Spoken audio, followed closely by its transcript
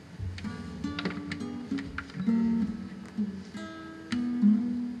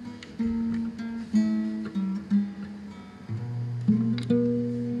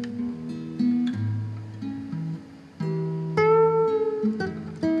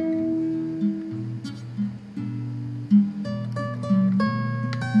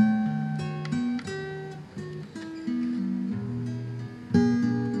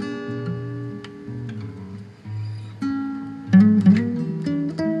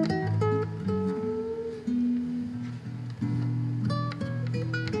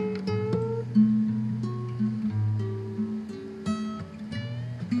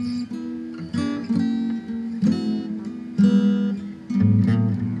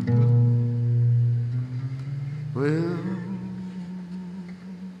Well,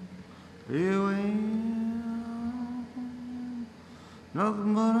 you ain't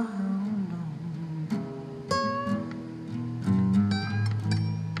nothing but a hound dog,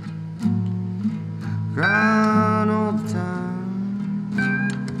 crying all the time.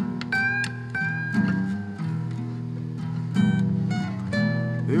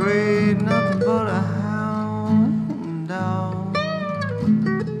 You ain't nothing but a hound dog,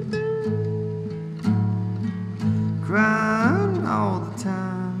 crying all the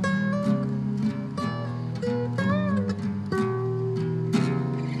time.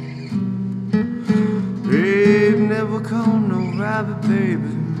 Ain't never caught no rabbit,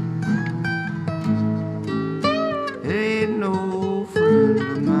 baby. Ain't no friend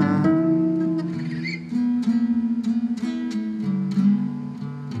of mine.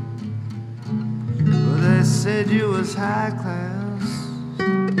 Well, they said you was high class,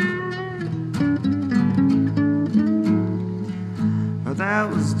 but that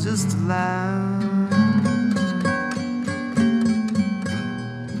was just a lie.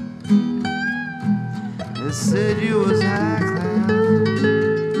 They said you was high class,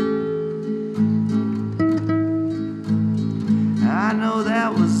 I know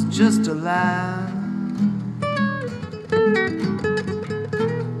that was just a lie.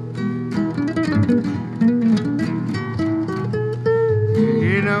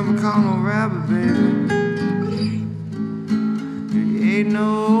 You ain't never caught no rabbit, baby. You ain't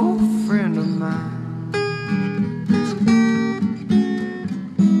no